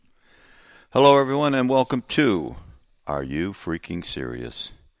Hello, everyone, and welcome to Are You Freaking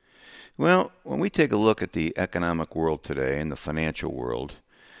Serious? Well, when we take a look at the economic world today and the financial world,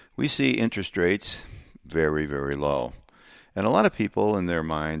 we see interest rates very, very low. And a lot of people in their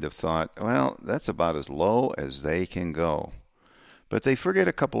mind have thought, well, that's about as low as they can go. But they forget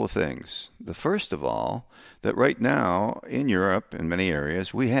a couple of things. The first of all, that right now in Europe, in many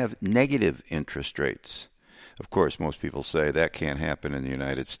areas, we have negative interest rates. Of course, most people say that can't happen in the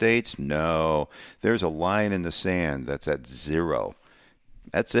United States. No, there's a line in the sand that's at zero.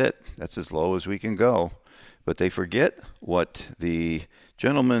 That's it. That's as low as we can go. But they forget what the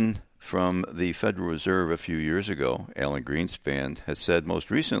gentleman from the Federal Reserve a few years ago, Alan Greenspan, has said most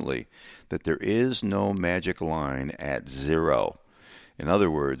recently, that there is no magic line at zero. In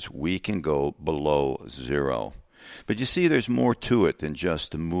other words, we can go below zero. But you see, there's more to it than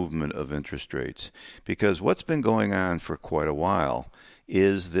just the movement of interest rates, because what's been going on for quite a while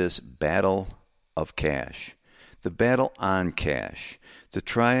is this battle of cash, the battle on cash, the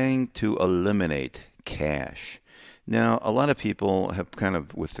trying to eliminate cash. Now, a lot of people have kind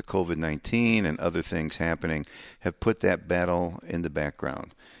of, with the COVID-19 and other things happening, have put that battle in the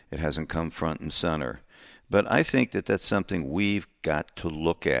background. It hasn't come front and center. But I think that that's something we've got to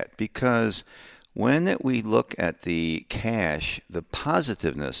look at, because when we look at the cash, the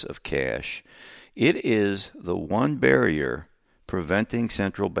positiveness of cash, it is the one barrier preventing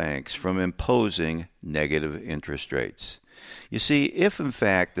central banks from imposing negative interest rates. You see, if in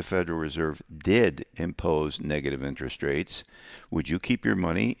fact the Federal Reserve did impose negative interest rates, would you keep your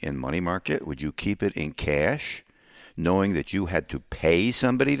money in money market? Would you keep it in cash, knowing that you had to pay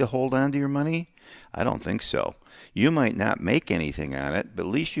somebody to hold on to your money? I don't think so. You might not make anything on it, but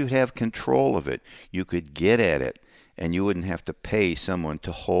at least you'd have control of it. You could get at it, and you wouldn't have to pay someone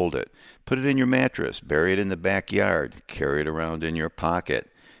to hold it. Put it in your mattress, bury it in the backyard, carry it around in your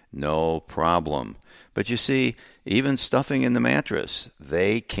pocket. No problem. But you see, even stuffing in the mattress,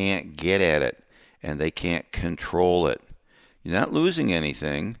 they can't get at it, and they can't control it. You're not losing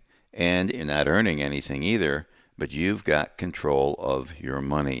anything, and you're not earning anything either, but you've got control of your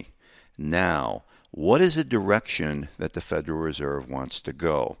money. Now, what is the direction that the Federal Reserve wants to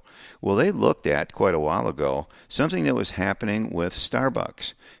go? Well, they looked at, quite a while ago, something that was happening with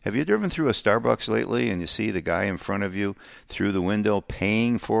Starbucks. Have you driven through a Starbucks lately and you see the guy in front of you through the window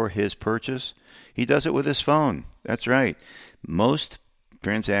paying for his purchase? He does it with his phone. That's right. Most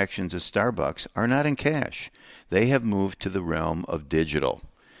transactions at Starbucks are not in cash. They have moved to the realm of digital.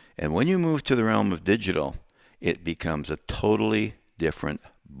 And when you move to the realm of digital, it becomes a totally different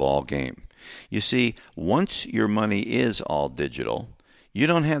ball game. You see, once your money is all digital, you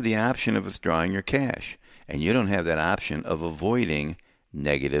don't have the option of withdrawing your cash, and you don't have that option of avoiding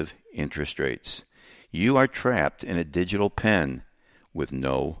negative interest rates. You are trapped in a digital pen with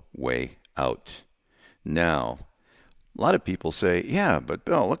no way out. Now, a lot of people say, yeah, but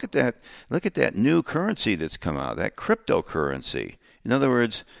Bill, look at that new currency that's come out, that cryptocurrency. In other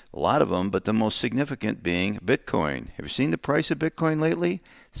words, a lot of them, but the most significant being Bitcoin. Have you seen the price of Bitcoin lately?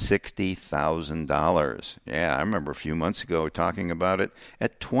 $60,000. Yeah, I remember a few months ago talking about it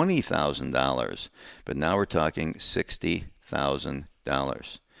at $20,000. But now we're talking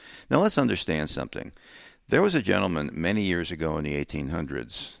 $60,000. Now let's understand something. There was a gentleman many years ago in the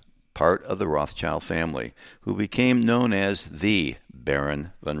 1800s, part of the Rothschild family, who became known as the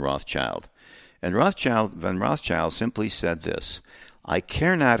Baron von Rothschild. And von Rothschild simply said this: I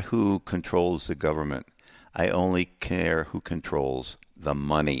care not who controls the government. I only care who controls the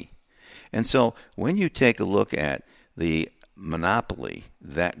money. And so when you take a look at the monopoly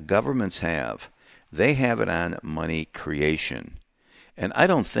that governments have, they have it on money creation. And I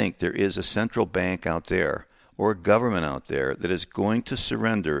don't think there is a central bank out there or a government out there that is going to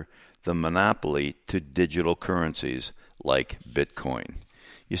surrender the monopoly to digital currencies like Bitcoin.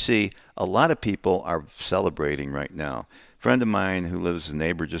 You see, a lot of people are celebrating right now. A friend of mine who lives a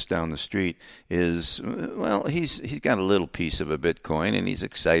neighbor just down the street is, well, he's got a little piece of a Bitcoin and he's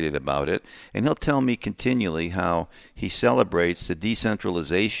excited about it. And he'll tell me continually how he celebrates the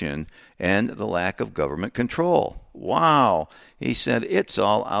decentralization and the lack of government control. Wow! He said, it's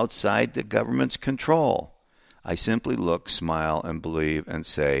all outside the government's control. I simply look, smile, and believe and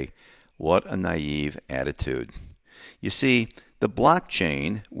say, what a naive attitude. You see, the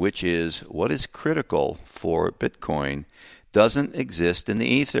blockchain, which is what is critical for Bitcoin, doesn't exist in the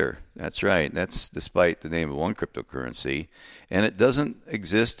ether. That's right. That's despite the name of one cryptocurrency. And it doesn't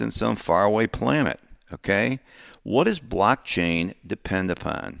exist in some faraway planet. Okay? What does blockchain depend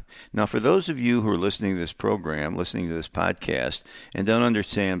upon? Now, for those of you who are listening to this program, listening to this podcast, and don't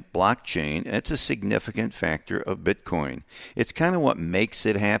understand blockchain, it's a significant factor of Bitcoin. It's kind of what makes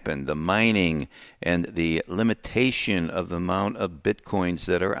it happen, the mining and the limitation of the amount of Bitcoins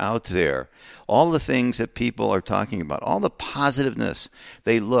that are out there. All the things that people are talking about, all the positiveness.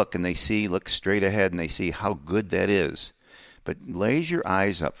 They look and they see, look straight ahead and they see how good that is. But raise your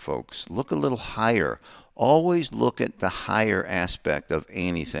eyes up, folks. Look a little higher. Always look at the higher aspect of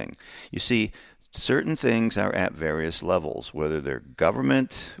anything. You see, certain things are at various levels, whether they're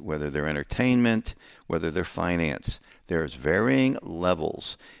government, whether they're entertainment, whether they're finance. There's varying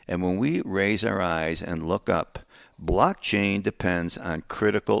levels. And when we raise our eyes and look up, blockchain depends on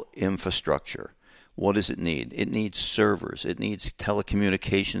critical infrastructure. What does it need? It needs servers. It needs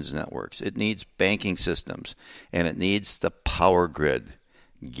telecommunications networks. It needs banking systems. And it needs the power grid.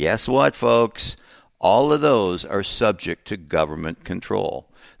 Guess what, folks? All of those are subject to government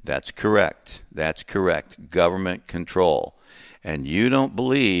control. That's correct. That's correct. Government control. And you don't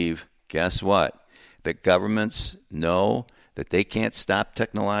believe, guess what? That governments know that they can't stop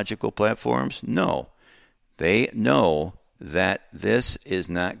technological platforms? No. They know that this is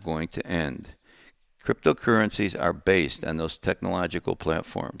not going to end. Cryptocurrencies are based on those technological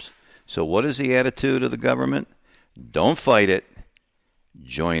platforms. So what is the attitude of the government? Don't fight it.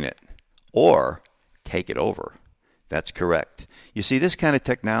 Join it. Or take it over. That's correct. You see, this kind of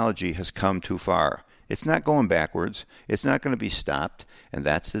technology has come too far. It's not going backwards. It's not going to be stopped. And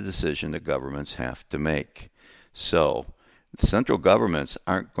that's the decision that governments have to make. So the central governments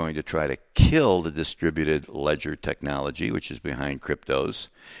aren't going to try to kill the distributed ledger technology, which is behind cryptos.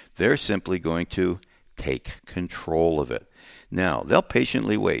 They're simply going to take control of it. Now, they'll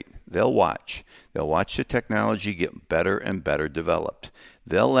patiently wait. They'll watch. They'll watch the technology get better and better developed.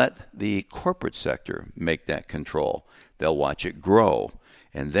 They'll let the corporate sector make that control. They'll watch it grow.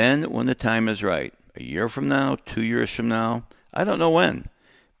 And then when the time is right, a year from now, 2 years from now, I don't know when,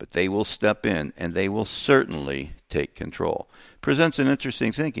 but they will step in and they will certainly take control. Presents an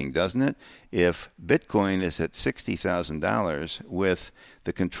interesting thinking, doesn't it? If Bitcoin is at $60,000 with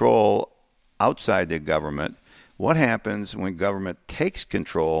the control outside the government, what happens when government takes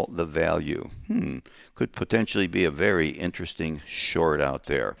control the value? Could potentially be a very interesting short out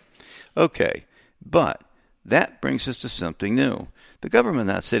there. Okay, but that brings us to something new. The government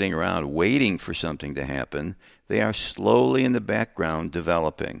not sitting around waiting for something to happen. They are slowly in the background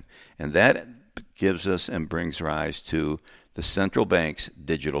developing. And that gives us and brings rise to the central bank's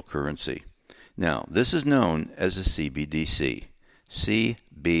digital currency. Now, this is known as a CBDC.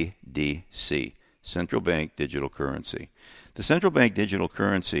 CBDC. Central Bank Digital Currency. The central bank digital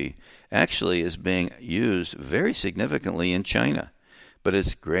currency actually is being used very significantly in China, but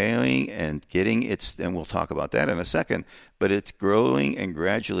it's growing and getting its, and we'll talk about that in a second, but it's growing and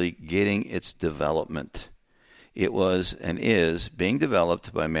gradually getting its development. It was and is being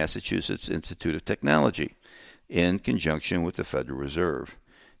developed by Massachusetts Institute of Technology in conjunction with the Federal Reserve.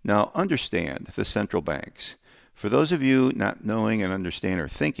 Now, understand the central banks. For those of you not knowing and understand or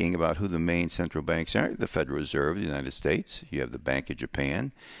thinking about who the main central banks are, the Federal Reserve of the United States, you have the Bank of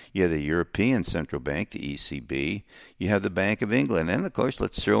Japan, you have the European Central Bank, the ECB, you have the Bank of England, and of course,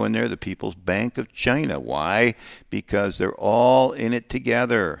 let's throw in there the People's Bank of China. Why? Because they're all in it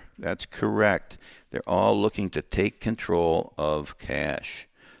together. That's correct. They're all looking to take control of cash.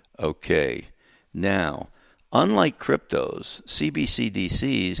 Okay. Now, unlike cryptos,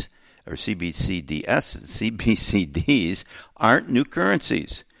 CBCDs aren't new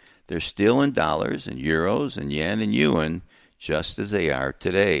currencies. They're still in dollars and euros and yen and yuan, just as they are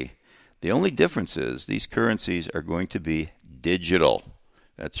today. The only difference is these currencies are going to be digital.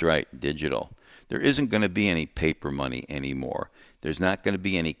 That's right, digital. There isn't going to be any paper money anymore. There's not going to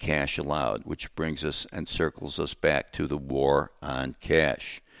be any cash allowed, which brings us and circles us back to the war on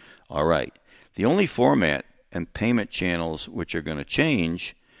cash. All right. The only format and payment channels which are going to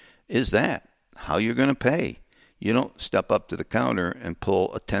change is that how you're going to pay. You don't step up to the counter and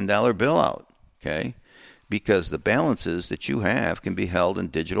pull a $10 bill out, okay? Because the balances that you have can be held in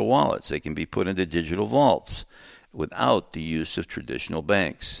digital wallets. They can be put into digital vaults without the use of traditional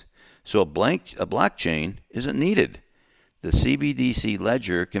banks. So a blockchain isn't needed. The CBDC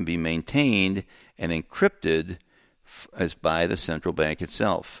ledger can be maintained and encrypted as by the central bank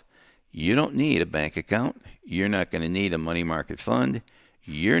itself. You don't need a bank account. You're not going to need a money market fund.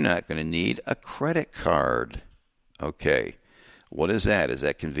 You're not going to need a credit card. Okay, what is that? Is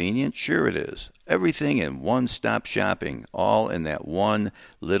that convenient? Sure it is. Everything in one-stop shopping, all in that one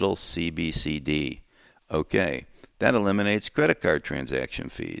little CBCD. Okay, that eliminates credit card transaction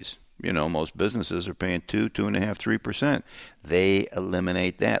fees. most businesses are paying 2.5%, 3%. They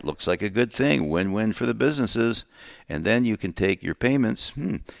eliminate that. Looks like a good thing. Win-win for the businesses. And then you can take your payments.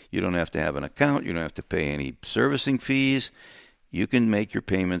 You don't have to have an account. You don't have to pay any servicing fees. You can make your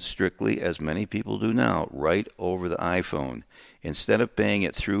payments strictly, as many people do now, right over the iPhone. Instead of paying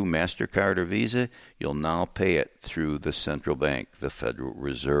it through MasterCard or Visa, you'll now pay it through the central bank, the Federal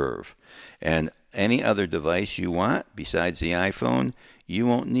Reserve. And any other device you want besides the iPhone, you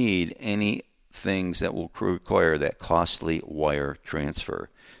won't need any things that will require that costly wire transfer.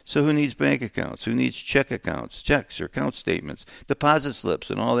 So who needs bank accounts? Who needs check accounts, checks or account statements, deposit slips,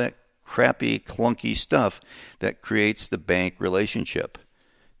 and all that crappy, clunky stuff that creates the bank relationship?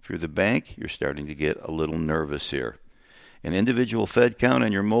 If you're the bank, you're starting to get a little nervous here. An individual Fed count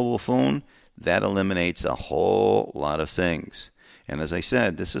on your mobile phone, that eliminates a whole lot of things. And as I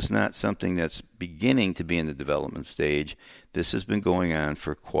said, this is not something that's beginning to be in the development stage. This has been going on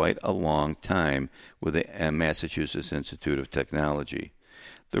for quite a long time with the Massachusetts Institute of Technology.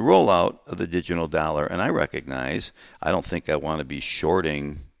 The rollout of the digital dollar, and I recognize, I don't think I want to be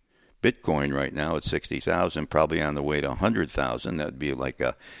shorting Bitcoin right now at 60,000, probably on the way to 100,000. That would be like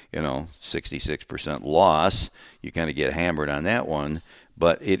a, 66% loss. You kind of get hammered on that one,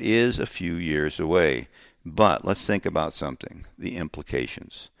 but it is a few years away. But let's think about something, the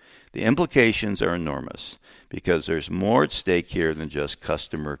implications. The implications are enormous because there's more at stake here than just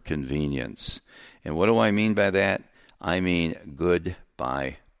customer convenience. And what do I mean by that? I mean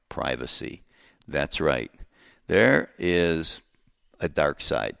goodbye privacy. That's right. There is a dark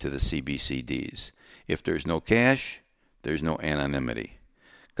side to the CBCDs. If there's no cash, there's no anonymity.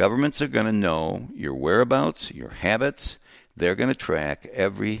 Governments are going to know your whereabouts, your habits. They're going to track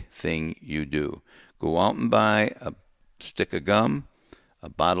everything you do. Go out and buy a stick of gum, a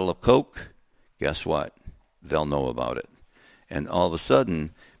bottle of Coke. Guess what? They'll know about it. And all of a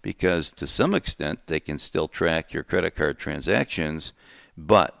sudden, because to some extent they can still track your credit card transactions,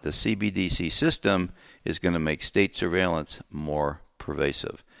 but the CBDC system is going to make state surveillance more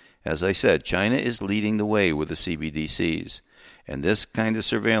pervasive. As I said, China is leading the way with the CBDCs, and this kind of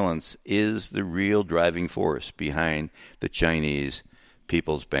surveillance is the real driving force behind the Chinese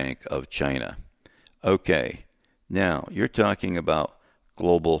People's Bank of China. Okay, now you're talking about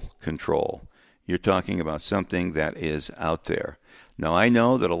global control. You're talking about something that is out there. Now, I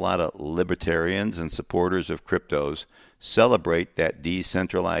know that a lot of libertarians and supporters of cryptos celebrate that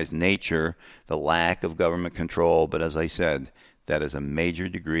decentralized nature, the lack of government control, but as I said, that is a major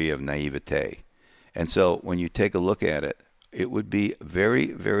degree of naivete. And so when you take a look at it, it would be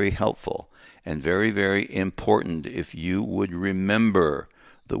very, very helpful and very, very important if you would remember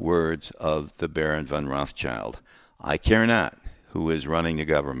the words of the Baron von Rothschild. I care not who is running the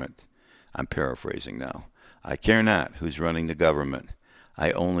government. I'm paraphrasing now. I care not who's running the government.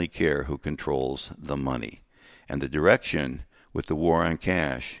 I only care who controls the money. And the direction with the war on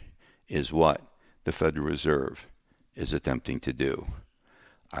cash is what the Federal Reserve is attempting to do.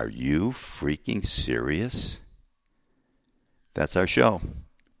 Are you freaking serious? That's our show.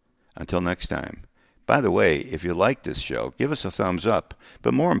 Until next time. By the way, if you like this show, give us a thumbs up.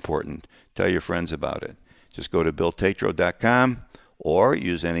 But more important, tell your friends about it. Just go to BillTatro.com or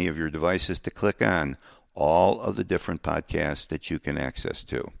use any of your devices to click on all of the different podcasts that you can access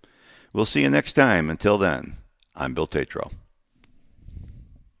to. We'll see you next time. Until then, I'm Bill Tatro.